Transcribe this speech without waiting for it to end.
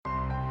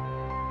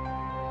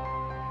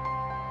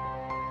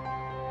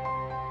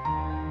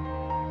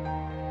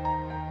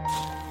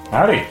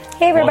Howdy.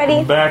 Hey, everybody.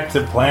 Welcome back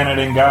to Planet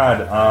and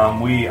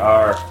God. We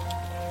are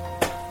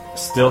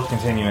still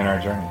continuing our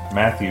journey.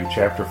 Matthew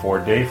chapter 4,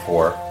 day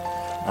 4.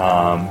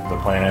 The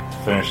plan is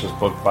to finish this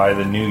book by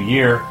the new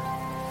year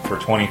for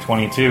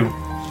 2022.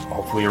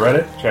 Hopefully you read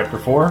it, chapter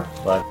 4.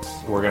 But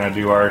we're going to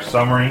do our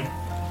summary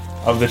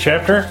of the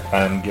chapter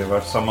and give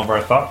us some of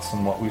our thoughts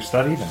on what we've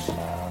studied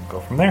and go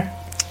from there.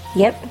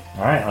 Yep.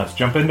 All right, let's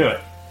jump into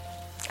it.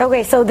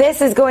 Okay, so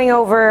this is going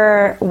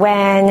over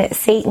when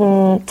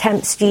Satan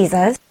tempts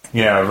Jesus.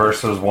 Yeah,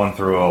 verses 1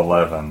 through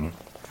 11.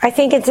 I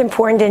think it's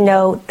important to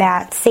note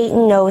that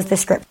Satan knows the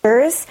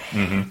scriptures,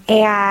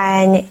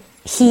 and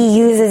he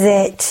uses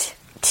it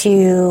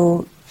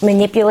to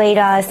manipulate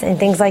us and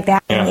things like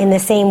that. Yeah. In the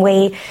same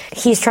way,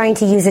 he's trying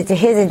to use it to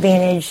his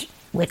advantage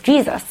with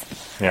Jesus.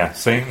 Yeah,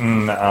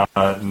 Satan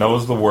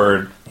knows the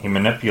word. He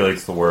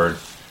manipulates the word.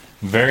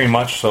 Very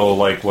much so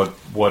like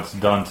what's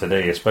done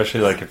today, especially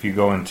like if you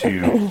go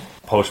into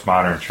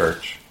postmodern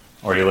church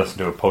or you listen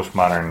to a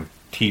postmodern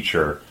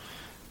teacher.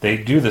 They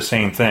do the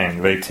same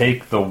thing. They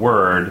take the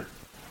word,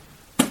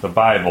 the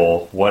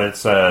Bible, what it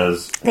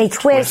says. They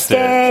twist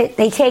it.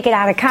 They take it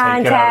out of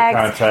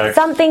context.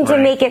 Something to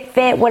make it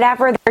fit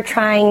whatever they're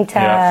trying to.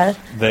 Yeah.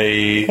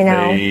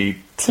 They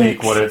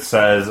take what it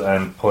says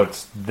and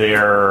puts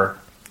their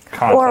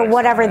context or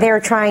whatever they're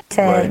trying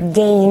to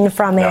gain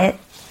from it.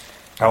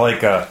 I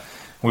like.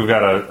 We've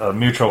got a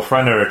mutual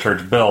friend at our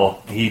church,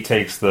 Bill. He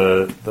takes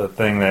the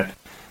thing that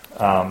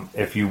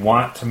if you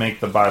want to make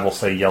the Bible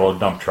say yellow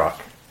dump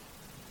truck,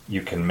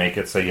 you can make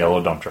it say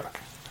yellow dump truck.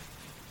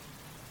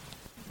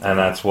 And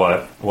that's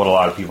what a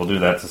lot of people do.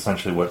 That's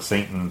essentially what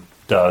Satan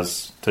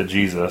does to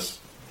Jesus.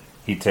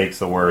 He takes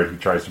the word, he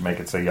tries to make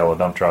it say yellow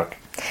dump truck.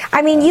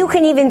 I mean, you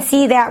can even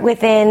see that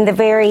within the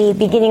very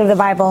beginning of the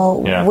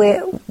Bible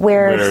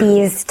where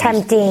he's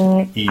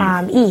tempting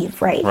Eve,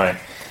 right? Right.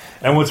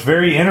 And what's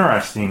very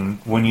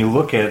interesting, when you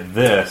look at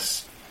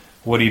this,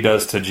 what he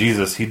does to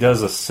Jesus, he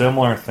does a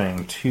similar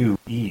thing to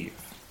Eve.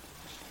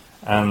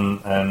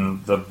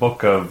 And the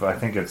book of, I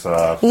think it's...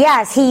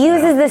 yes, he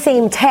uses the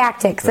same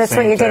tactics. That's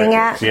what you're getting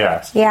at?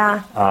 Yes.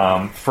 Yeah.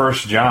 1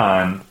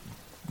 John,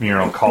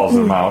 calls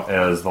them out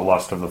as the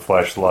lust of the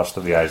flesh, the lust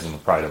of the eyes, and the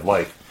pride of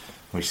life.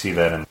 We see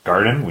that in the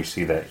garden. We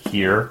see that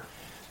here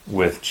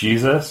with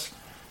Jesus.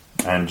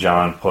 And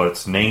John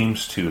puts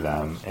names to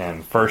them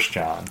in 1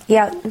 John.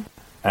 Yep.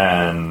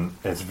 And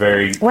it's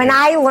very... When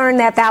I learned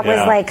that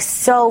was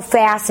so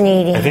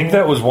fascinating. I think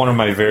that was one of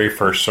my very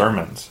first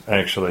sermons,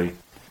 actually,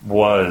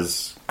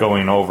 was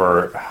going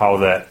over how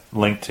that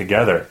linked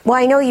together.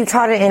 Well, I know you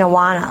taught it in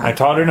Awana. I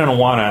taught it in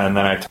Awana, and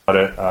then I taught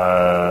it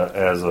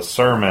as a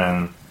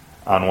sermon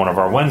on one of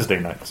our Wednesday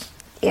nights.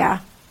 Yeah.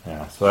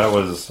 Yeah, so that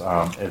was...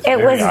 it's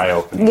very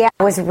eye-opening. Yeah,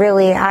 it was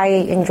really... I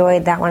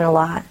enjoyed that one a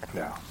lot.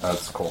 Yeah,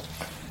 that's cool.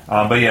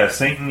 But yeah,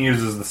 Satan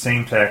uses the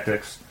same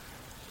tactics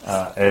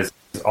as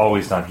he's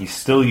always done. He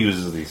still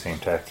uses these same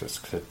tactics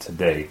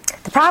today.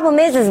 The problem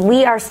is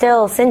we are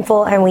still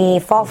sinful and we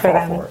fall for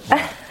them.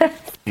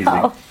 Easy.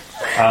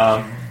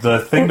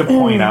 The thing to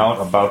point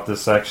out about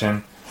this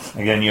section,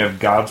 again, you have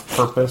God's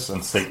purpose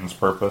and Satan's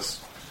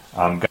purpose.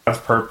 God's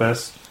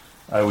purpose,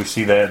 we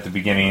see that at the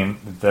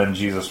beginning. Then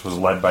Jesus was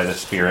led by the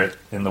Spirit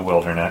in the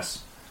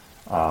wilderness.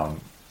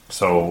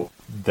 So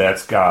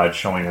that's God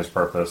showing his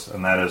purpose,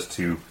 and that is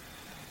to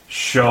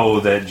show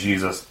that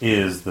Jesus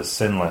is the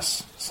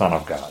sinless Son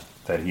of God,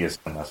 that he is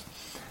sinless.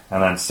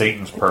 And then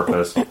Satan's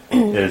purpose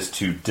is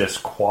to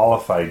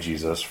disqualify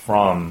Jesus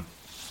from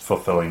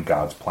fulfilling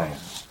God's plan.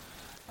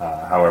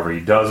 However,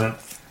 he doesn't.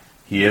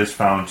 He is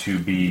found to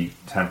be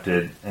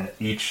tempted, and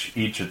each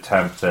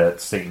attempt that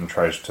Satan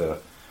tries to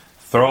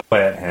throw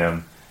at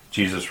him,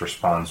 Jesus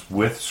responds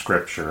with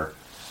Scripture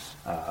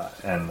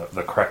and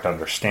the correct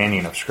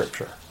understanding of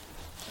Scripture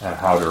and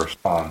how to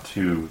respond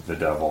to the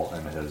devil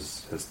and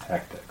his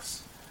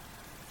tactics.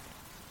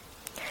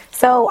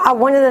 So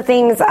one of the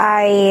things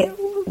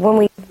when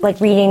we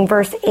reading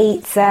verse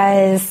 8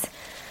 says,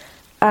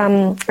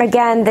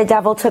 again, the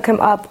devil took him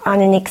up on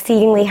an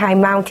exceedingly high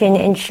mountain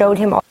and showed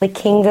him all the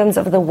kingdoms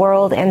of the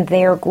world and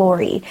their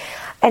glory.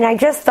 And I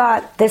just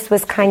thought this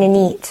was kind of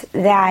neat,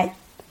 that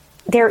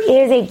there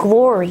is a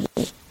glory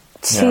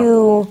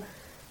to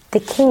the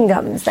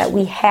kingdoms that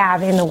we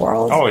have in the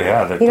world. Oh,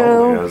 yeah, there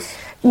totally is.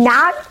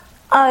 Not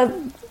a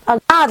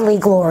godly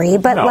glory,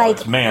 but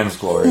it's man's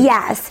glory.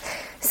 Yes.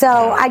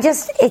 So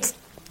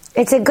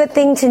it's a good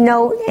thing to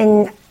note,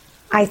 and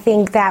I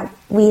think that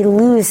we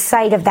lose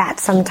sight of that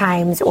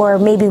sometimes, or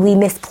maybe we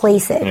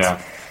misplace it.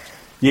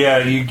 Yeah,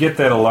 you get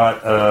that a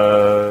lot.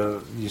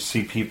 You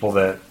see people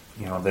that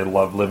they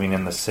love living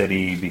in the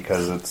city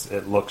because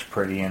it looks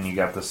pretty, and you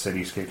got the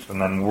cityscapes.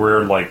 And then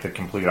we're like the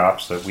complete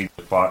opposite. We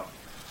bought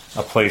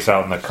a place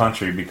out in the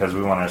country because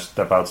we want to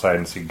step outside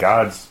and see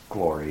God's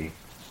glory,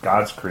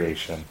 God's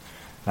creation,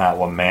 not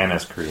what man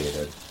has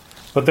created.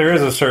 But there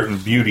is a certain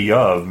beauty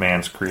of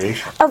man's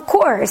creation. Of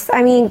course.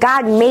 I mean,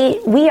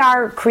 we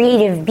are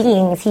creative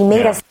beings. He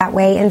made us that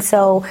way. And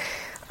so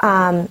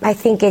I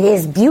think it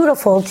is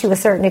beautiful to a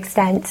certain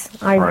extent.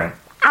 Right.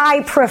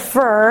 I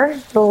prefer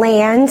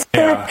land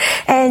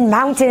and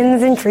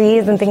mountains and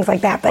trees and things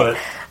like that. But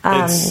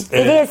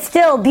it is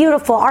still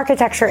beautiful.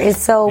 Architecture is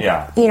so,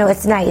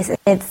 it's nice.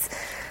 It's,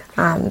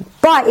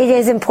 but it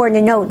is important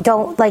to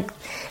note,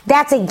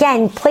 that's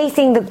again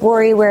placing the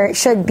glory where it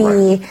should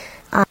be.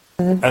 Right.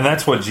 And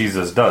that's what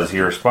Jesus does.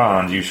 He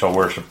responds, "You shall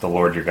worship the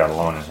Lord your God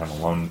alone, and Him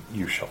alone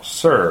you shall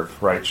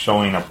serve." Right,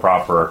 showing a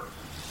proper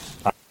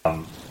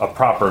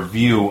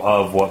view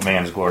of what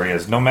man's glory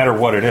is, no matter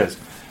what it is,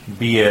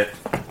 be it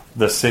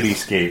the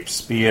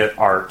cityscapes, be it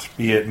art,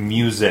 be it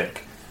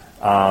music,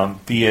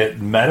 be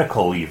it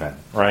medical, even.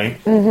 Right,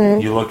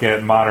 You look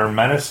at modern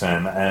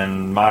medicine,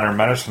 and modern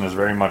medicine is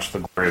very much the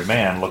glory of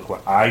man. Look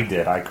what I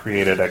did. I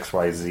created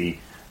XYZ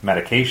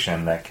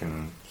medication that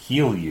can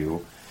heal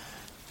you.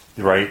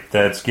 Right,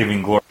 that's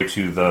giving glory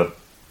to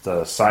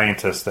the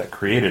scientist that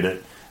created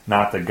it,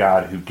 not the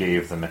God who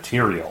gave the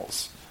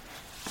materials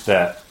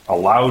that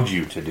allowed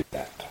you to do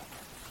that.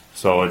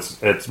 So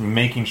it's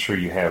making sure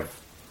you have,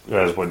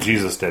 as what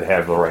Jesus did,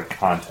 have the right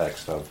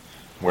context of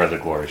where the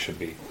glory should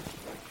be.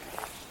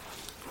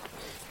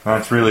 And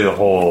that's really the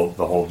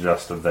whole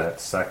gist of that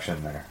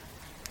section there.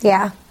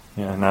 Yeah.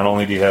 Yeah. Not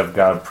only do you have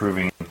God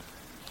proving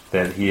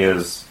that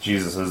Jesus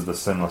is the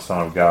sinless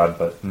Son of God,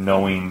 but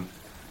knowing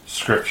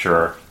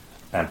Scripture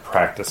and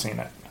practicing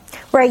it.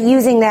 Right,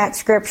 using that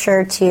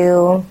Scripture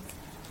to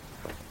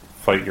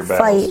fight your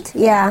battles.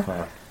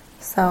 Yeah.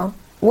 So,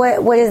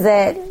 what is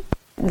it?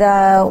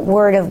 The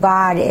Word of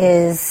God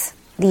is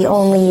the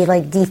only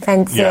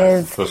defensive.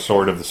 Yes, the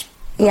sword of the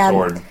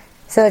sword.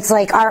 So it's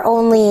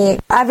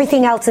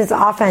everything else is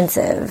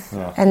offensive,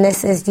 and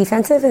this is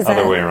defensive. Is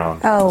other way around?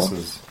 Oh,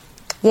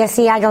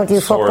 see, I don't do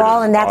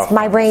football, and that's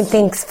my brain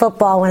thinks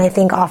football when I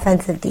think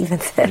offensive,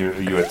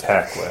 defensive. You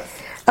attack with.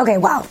 Okay,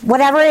 well,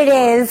 whatever it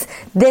is,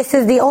 this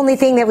is the only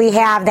thing that we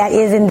have that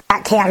is in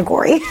that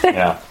category.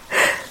 Yeah.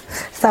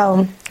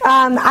 So,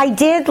 I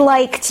did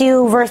like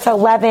to verse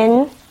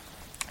 11.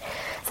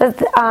 Says,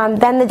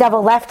 then the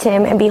devil left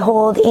him, and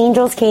behold,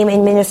 angels came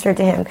and ministered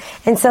to him.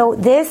 And so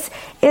this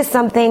is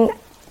something,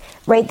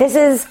 right? This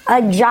is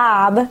a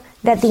job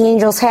that the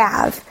angels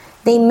have.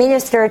 They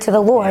minister to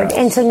the Lord. Yes.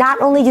 And so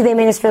not only do they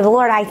minister to the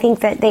Lord, I think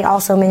that they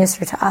also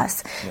minister to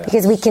us. Yes.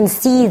 Because we can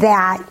see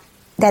that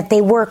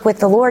they work with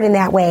the Lord in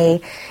that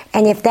way.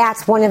 And if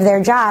that's one of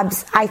their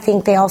jobs, I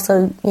think they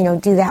also,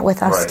 do that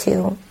with us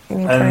too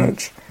and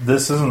encourage. And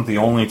this isn't the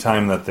only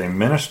time that they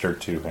minister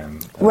to him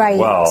as right.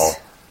 well.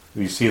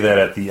 We see that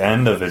at the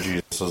end of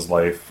Jesus'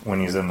 life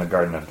when he's in the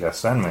Garden of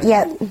Gethsemane.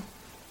 Yep.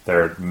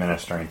 They're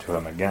ministering to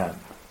him again.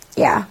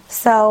 Yeah.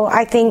 So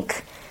I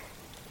think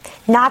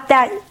not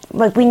that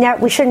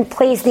we shouldn't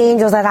place the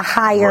angels at a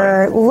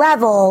higher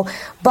level,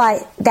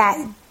 but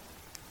that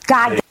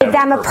God gave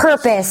them a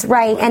purpose,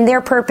 right? And their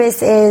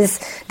purpose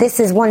this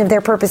is one of their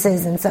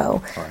purposes, and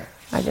so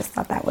I just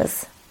thought that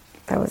was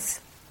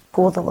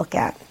cool to look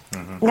at.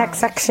 Mm-hmm. Next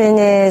section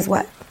is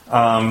what?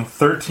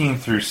 13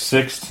 through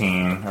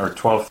 16, or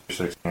 12 through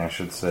 16, I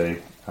should say,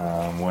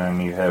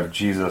 when you have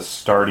Jesus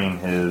starting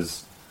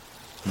his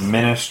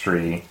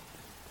ministry.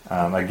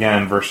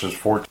 Again, verses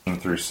 14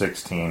 through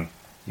 16,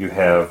 you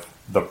have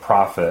the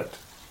prophet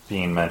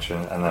being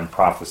mentioned, and then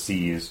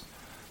prophecies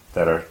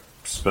that are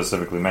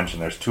specifically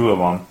mentioned. There's two of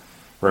them.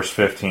 Verse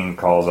 15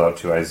 calls out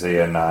to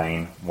Isaiah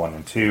 9, 1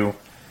 and 2,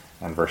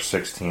 and verse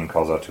 16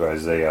 calls out to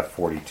Isaiah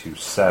 42,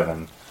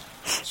 7.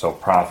 So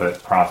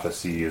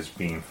prophecy is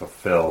being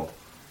fulfilled.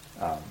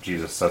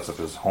 Jesus sets up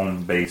his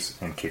home base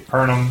in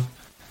Capernaum,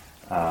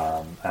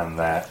 and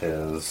that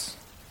is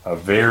a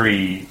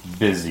very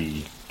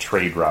busy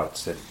trade route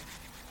city.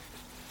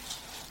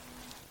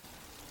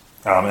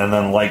 And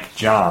then, like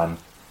John,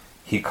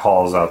 he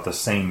calls out the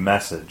same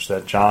message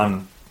that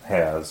John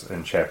has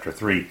in chapter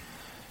 3. You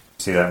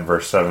see that in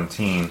verse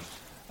 17.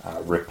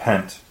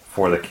 Repent,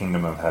 for the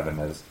kingdom of heaven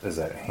is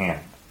at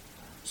hand.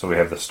 So we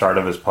have the start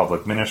of his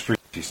public ministry.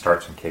 He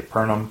starts in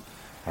Capernaum,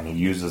 and he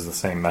uses the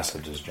same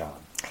message as John.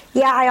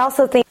 Yeah, I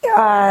also think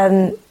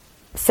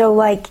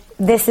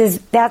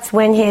that's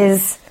when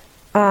his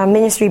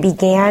ministry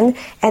began,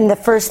 and the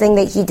first thing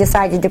that he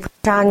decided to preach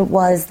on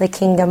was the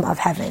kingdom of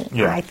heaven.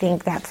 Yeah. I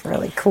think that's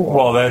really cool.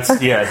 Well,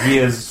 he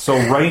is. So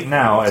right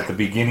now, at the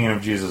beginning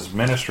of Jesus'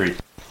 ministry,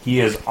 he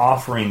is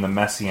offering the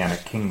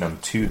Messianic kingdom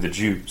to the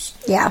Jews.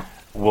 Yeah.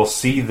 We'll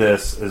see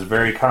this is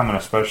very common,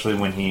 especially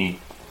when he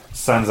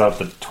sends out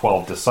the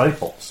 12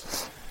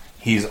 disciples.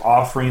 He's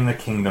offering the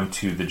kingdom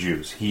to the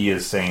Jews. He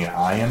is saying,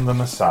 I am the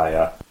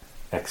Messiah,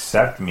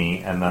 accept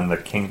me, and then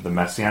the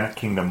Messianic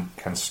kingdom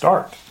can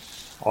start.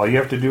 All you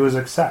have to do is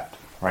accept,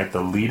 right?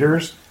 The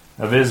leaders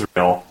of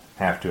Israel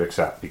have to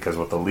accept, because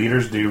what the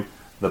leaders do,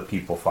 the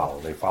people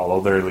follow. They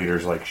follow their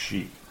leaders like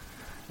sheep.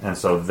 And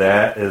so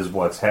that is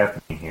what's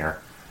happening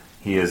here.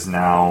 He is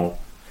now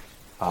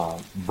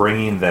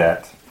bringing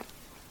that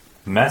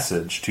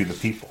message to the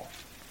people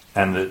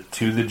and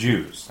to the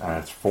Jews.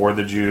 And it's for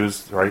the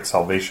Jews, right?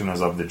 Salvation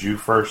is of the Jew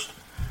first,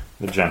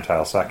 the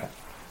Gentile second.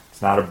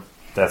 It's not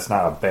that's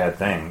not a bad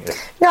thing.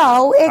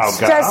 No, it's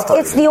God just,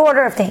 operated. it's the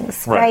order of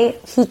things, right?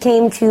 He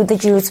came to the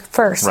Jews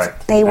first. Right.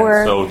 They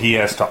were... So he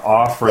has to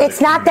offer...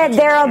 It's not that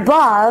they're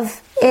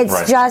above,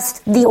 it's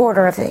just the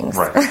order of things.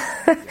 Right.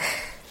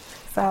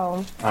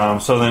 So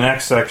the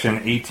next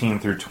section, 18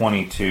 through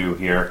 22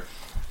 here,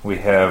 we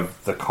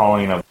have the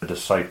calling of the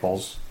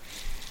disciples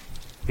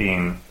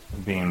being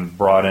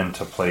brought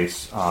into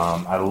place.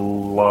 I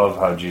love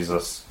how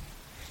Jesus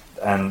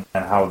and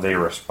how they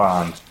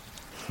respond.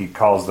 He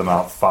calls them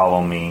out,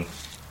 follow me.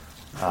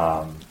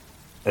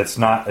 It's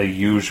not a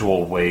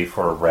usual way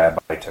for a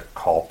rabbi to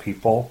call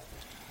people.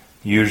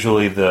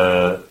 Usually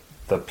the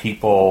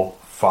people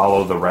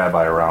follow the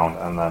rabbi around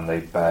and then they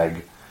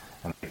beg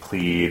and they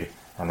plead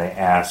and they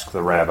ask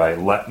the rabbi,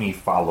 let me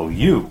follow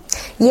you.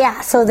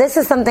 yeah, so this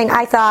is something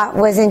I thought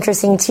was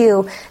interesting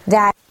too,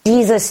 that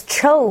Jesus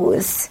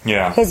chose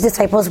his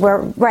disciples.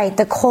 Were right,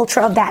 the culture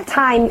of that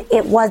time,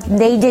 it was,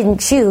 they didn't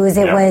choose,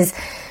 it was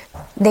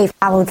they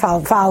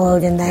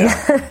followed, and then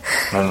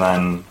and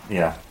then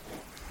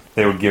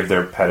they would give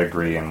their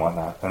pedigree and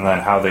whatnot, and then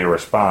how they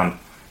respond.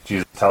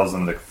 Jesus tells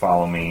them to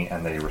follow me,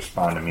 and they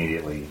respond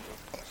immediately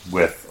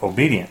with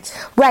obedience.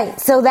 Right.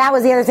 So that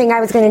was the other thing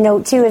I was going to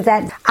note too, is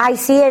that I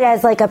see it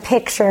as like a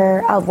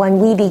picture of when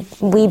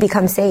we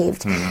become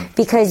saved,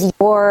 because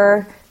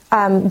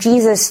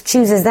Jesus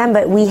chooses them,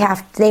 but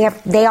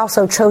they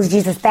also chose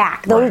Jesus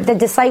back. The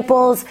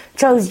disciples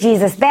chose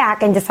Jesus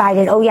back and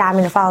decided, oh yeah, I'm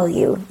going to follow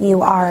you.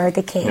 You are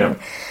the King.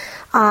 Yep.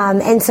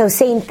 And so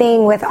same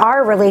thing with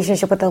our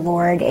relationship with the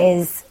Lord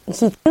is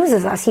he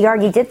chooses us. He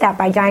already did that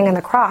by dying on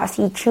the cross.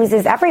 He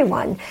chooses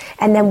everyone.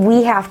 And then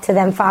we have to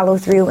then follow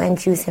through and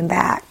choose him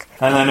back.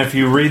 And then if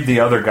you read the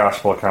other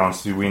gospel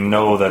accounts, we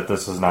know that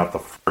this is not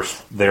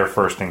their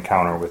first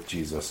encounter with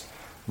Jesus.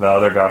 The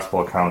other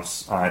gospel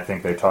accounts, I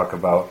think they talk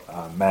about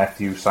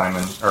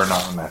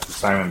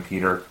Simon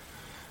Peter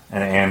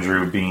and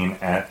Andrew being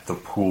at the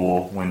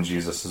pool when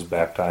Jesus is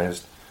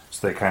baptized.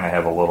 So they kind of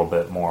have a little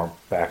bit more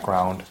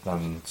background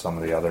than some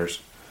of the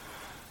others.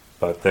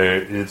 But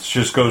it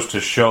just goes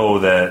to show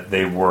that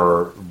they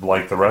were,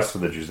 like the rest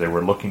of the Jews, they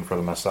were looking for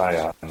the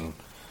Messiah. And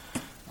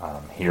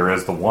here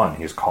is the one.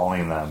 He's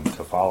calling them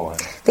to follow him.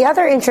 The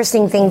other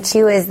interesting thing,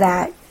 too, is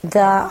that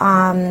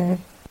the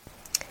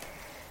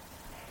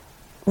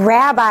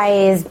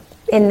rabbis,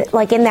 in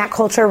that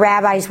culture,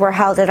 rabbis were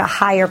held at a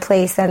higher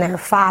place than their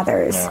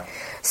fathers. Yeah.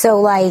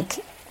 So,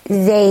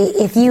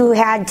 if you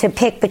had to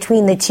pick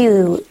between the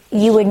two,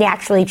 you would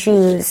naturally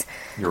choose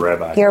your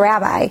rabbi.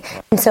 Yeah.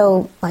 And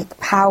so,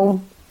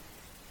 how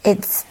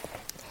it's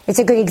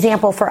a good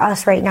example for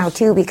us right now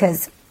too,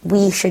 because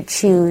we should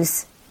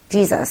choose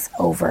Jesus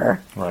over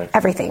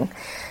everything,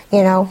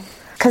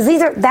 because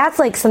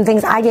that's some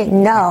things I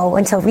didn't know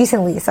until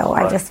recently. So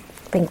I just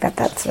think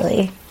that's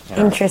really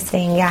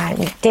interesting,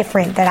 and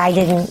different, that I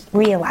didn't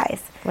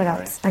realize. What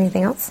else?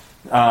 Anything else?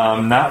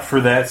 Not for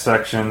that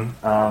section.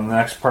 The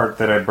next part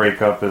that I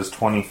break up is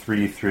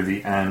 23 through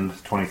the end,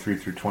 23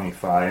 through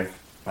 25.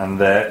 And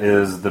that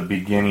is the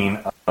beginning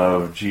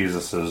of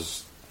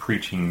Jesus'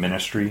 preaching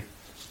ministry,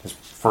 his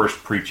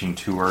first preaching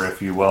tour,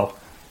 if you will.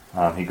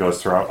 He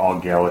goes throughout all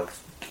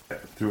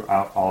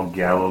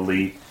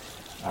Galilee.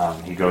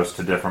 He goes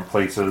to different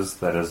places,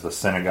 that is the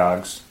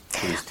synagogues.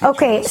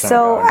 Okay,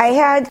 so I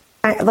had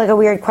a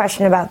weird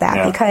question about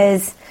that,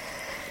 because...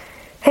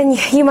 And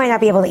you might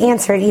not be able to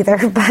answer it either,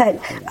 but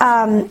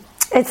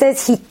it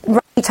says he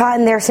taught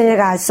in their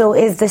synagogues. So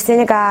is the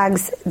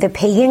synagogues the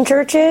pagan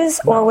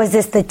churches, or was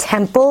this the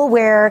temple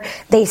where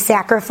they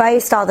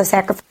sacrificed all the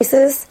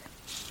sacrifices?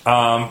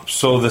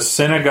 So the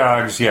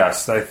synagogues,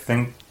 yes.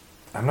 I'm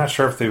not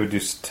sure if they would do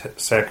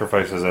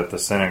sacrifices at the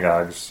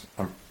synagogues.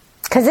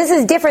 Because this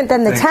is different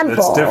than the temple.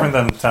 It's different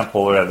than the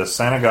temple. Yeah, the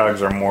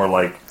synagogues are more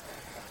like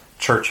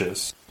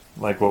churches.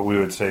 Like what we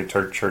would say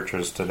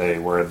churches today,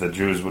 where the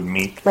Jews would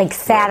meet. Like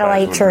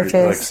satellite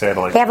churches.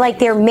 They have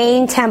their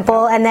main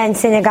temple, and then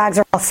synagogues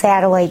are all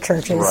satellite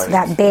churches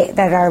that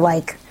are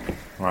like...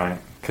 Right.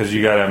 Because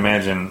you got to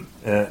imagine,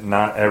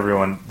 not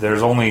everyone...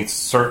 There's only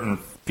certain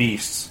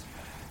feasts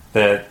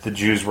that the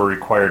Jews were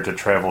required to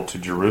travel to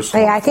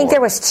Jerusalem I think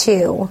there was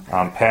two.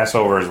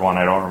 Passover is one.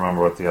 I don't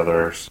remember what the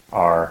others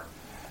are.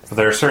 But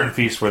there are certain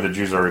feasts where the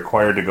Jews are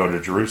required to go to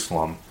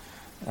Jerusalem.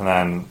 And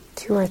then...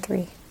 2 or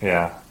 3.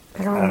 Yeah.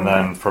 And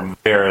then from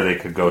there, they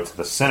could go to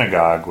the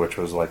synagogue, which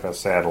was like a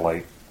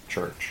satellite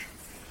church.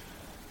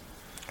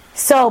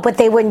 So, but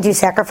they wouldn't do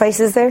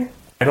sacrifices there?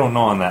 I don't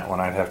know on that one.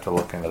 I'd have to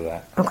look into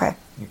that. Okay.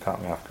 You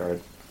caught me off guard.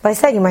 But I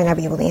said you might not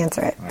be able to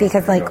answer it.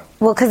 Because,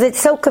 because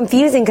it's so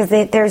confusing, because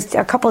there's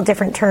a couple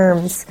different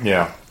terms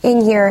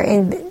in here,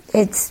 and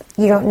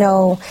you don't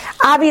know.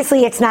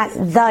 Obviously, it's not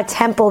the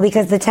temple,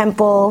 because the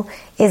temple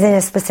is in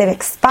a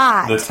specific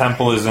spot. The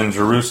temple is in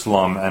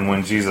Jerusalem, and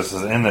when Jesus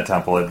is in the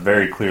temple, it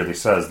very clearly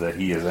says that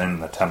he is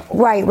in the temple.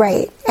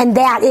 Right. And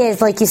that is,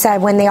 like you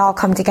said, when they all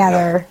come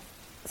together. Yeah.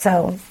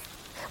 So,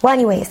 well,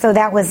 anyway, so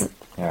that was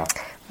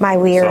my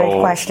weird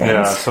question.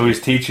 Yeah, so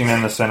he's teaching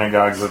in the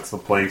synagogues. That's the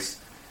place.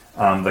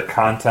 The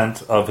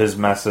content of his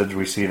message,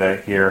 we see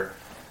that here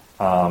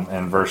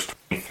in verse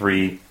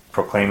 23.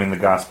 proclaiming the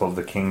gospel of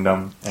the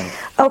kingdom. And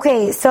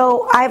Okay,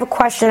 so I have a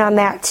question on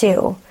that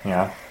too.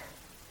 yeah,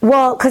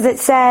 Well, because it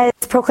says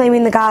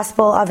proclaiming the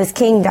gospel of his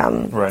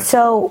kingdom. Right.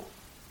 So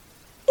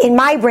in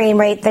my brain,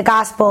 right, the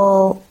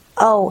gospel,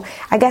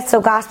 I guess so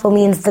gospel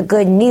means the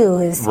good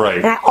news. Right.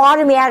 And I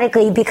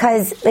automatically,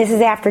 because this is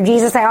after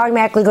Jesus, I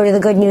automatically go to the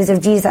good news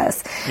of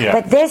Jesus. Yeah.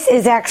 But this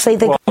is actually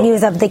the good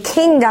news of the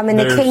kingdom, and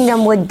the there's-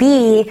 kingdom would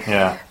be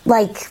yeah.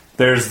 like,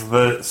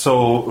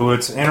 So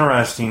what's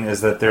interesting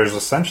is that there's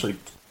essentially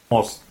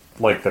almost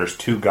like there's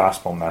two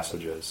gospel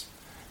messages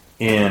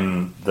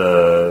in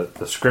the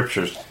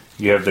scriptures.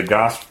 You have the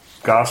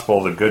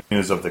gospel, the good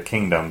news of the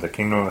kingdom. The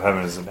kingdom of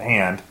heaven is at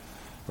hand,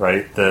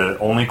 right? The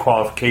only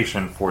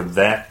qualification for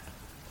that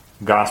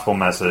gospel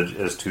message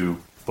is to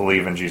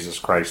believe in Jesus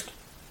Christ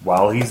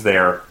while he's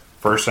there,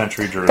 first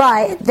century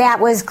Jerusalem. but that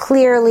was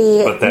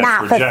clearly But that's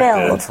not rejected,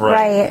 fulfilled,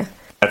 right. right?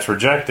 That's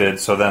rejected,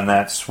 so then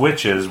that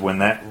switches when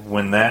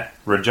that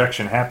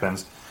rejection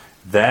happens.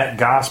 That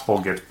gospel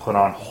gets put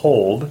on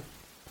hold.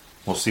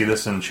 We'll see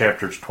this in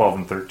chapters 12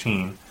 and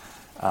 13.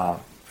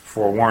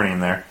 Forewarning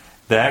there.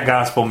 That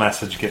gospel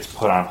message gets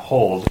put on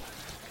hold,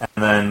 and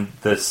then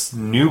this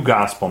new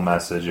gospel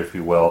message, if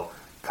you will,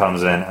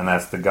 comes in, and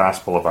that's the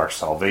gospel of our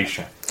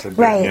salvation. The good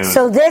Right. news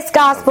So this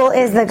gospel of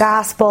is the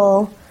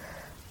gospel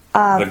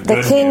of the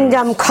good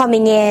kingdom news.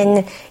 coming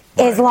in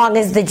as long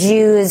as the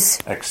Jews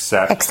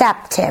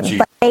accept him. Jesus.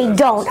 But they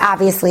don't,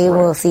 obviously. Right.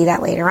 We'll see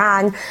that later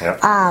on. Yep.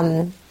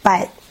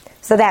 But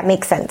so that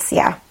makes sense.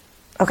 Yeah.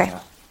 Okay.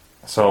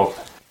 So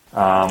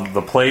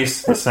the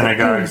place, the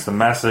synagogues, the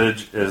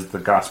message is the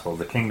gospel of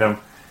the kingdom,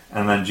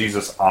 and then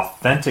Jesus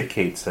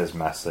authenticates his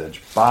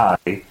message by,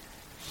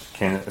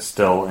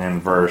 still in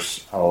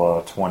verse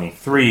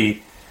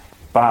 23,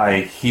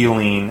 by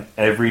healing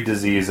every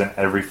disease and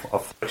every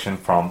affliction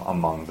from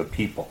among the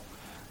people.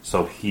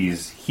 So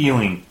he's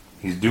healing,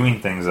 he's doing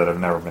things that have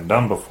never been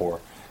done before,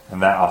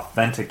 and that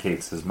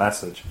authenticates his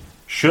message.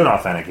 Should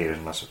authenticate his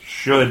message.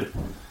 Should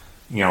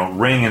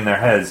ring in their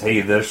heads,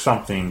 hey, there's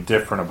something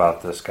different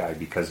about this guy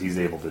because he's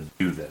able to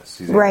do this.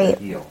 He's able Right.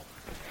 to heal.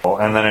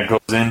 And then it goes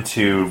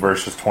into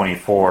verses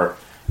 24,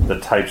 the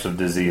types of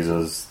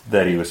diseases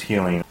that he was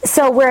healing.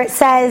 So where it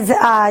says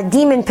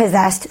demon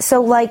possessed,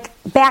 so like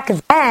back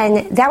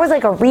then that was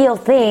like a real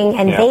thing,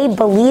 and Yeah. they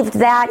believed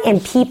that,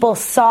 and people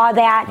saw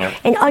that Yep.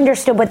 and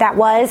understood what that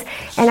was.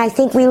 And I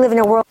think we live in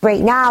a world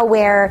right now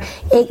where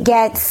it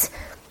gets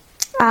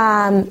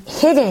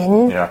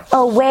hidden Yeah.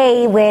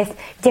 away with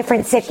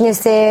different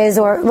sicknesses,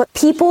 or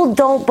people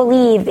don't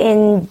believe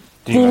in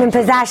demon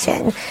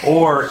possession.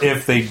 Or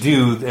if they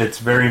do, it's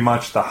very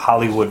much the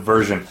Hollywood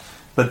version.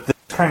 But this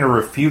kind of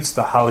refutes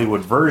the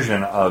Hollywood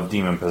version of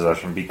demon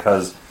possession,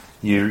 because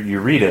you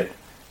read it,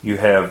 you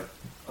have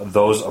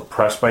those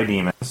oppressed by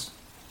demons,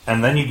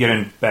 and then you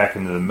get back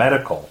into the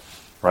medical,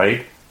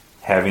 right?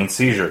 Having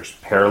seizures,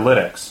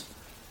 paralytics,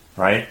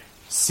 right?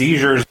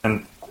 Seizures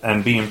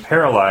and being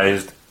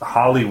paralyzed,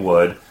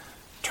 Hollywood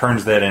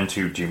turns that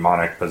into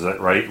demonic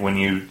possession, right? When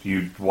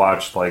you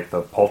watch like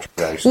the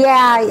Poltergeist.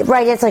 Yeah,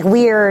 right. It's like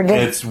weird.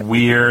 It's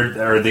weird,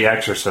 or The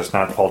Exorcist,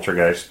 not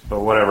Poltergeist, but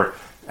whatever.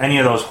 Any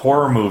of those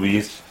horror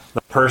movies,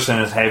 the person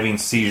is having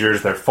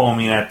seizures, they're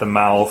foaming at the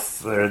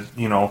mouth,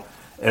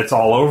 it's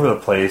all over the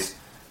place.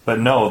 But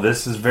no,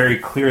 this is very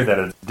clear that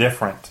it's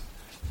different.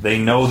 They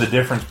know the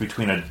difference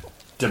between a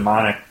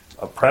demonic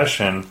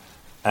oppression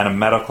and a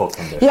medical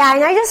condition. Yeah,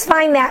 and I just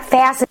find that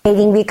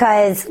fascinating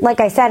because, like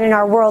I said, in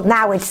our world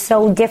now, it's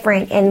so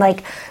different, and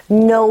like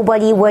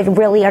nobody would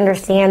really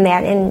understand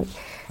that. And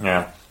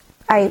Yeah.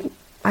 I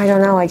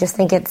don't know. I just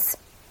think it's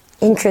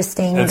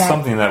interesting. It's that,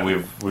 something that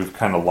we've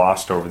kind of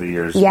lost over the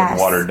years, Yes. and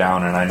watered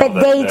down, and I know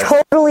but they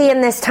totally,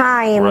 in this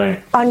time,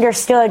 Right.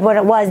 understood what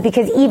it was,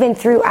 because even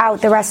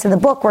throughout the rest of the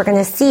book, we're going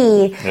to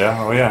see,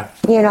 Yeah, oh yeah.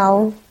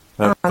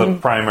 That's the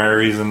primary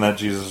reason that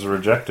Jesus is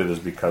rejected is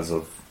because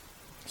of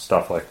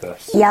stuff like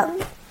this. Yep.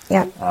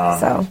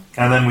 So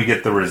And then we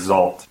get the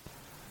result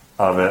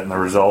of it, and the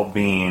result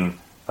being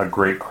a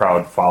great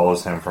crowd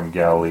follows him from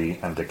Galilee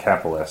and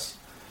Decapolis.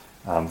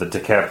 The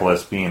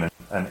Decapolis being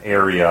an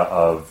area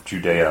of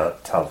Judea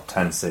of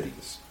 10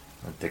 cities.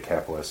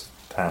 Decapolis,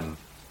 10.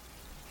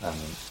 And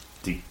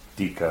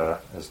Deca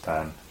is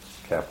 10.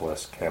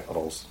 Decapolis,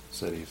 capitals,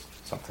 cities,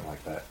 something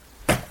like that.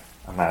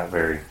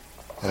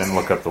 I didn't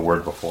look up the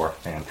word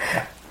beforehand.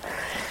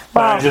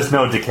 But I just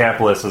know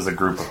Decapolis is a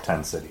group of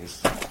 10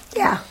 cities.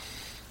 yeah.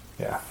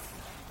 Yeah.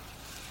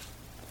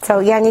 So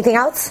yeah, anything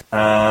else?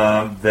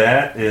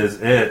 That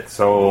is it.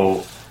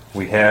 So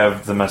we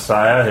have the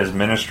Messiah. His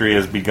ministry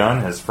has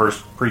begun. His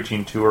first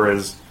preaching tour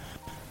is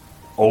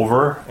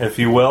over, if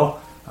you will.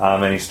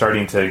 And he's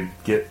starting to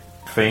get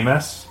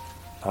famous,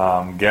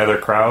 gather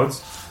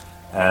crowds.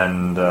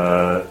 And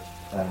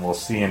we'll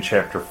see in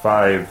chapter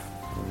 5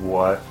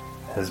 what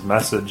his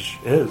message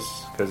is,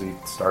 because he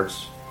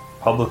starts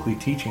publicly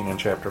teaching in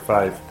chapter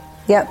 5.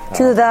 Yep.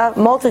 To the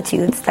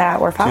multitudes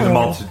that were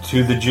following.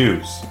 To the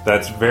Jews.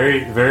 That's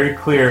very, very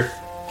clear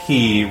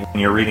key when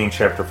you're reading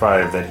chapter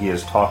 5, that he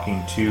is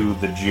talking to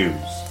the Jews.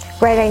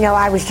 Right, I know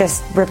I was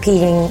just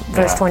repeating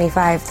verse Yeah.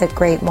 25, the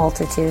great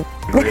multitude.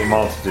 The great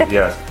multitude,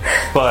 yes.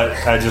 But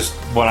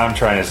what I'm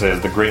trying to say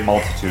is the great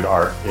multitude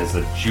is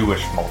the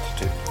Jewish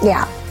multitude.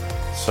 Yeah.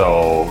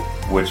 So,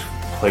 which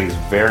plays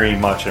very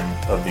much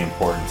of the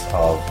importance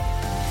of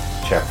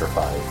chapter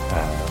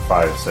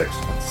 5, 6,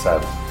 and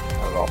 7.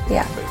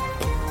 Yeah.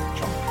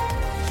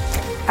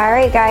 All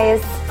right,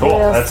 guys. Cool,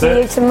 We'll that's see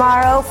it. you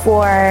tomorrow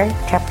for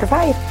chapter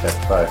 5.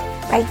 Chapter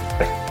 5.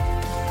 Bye.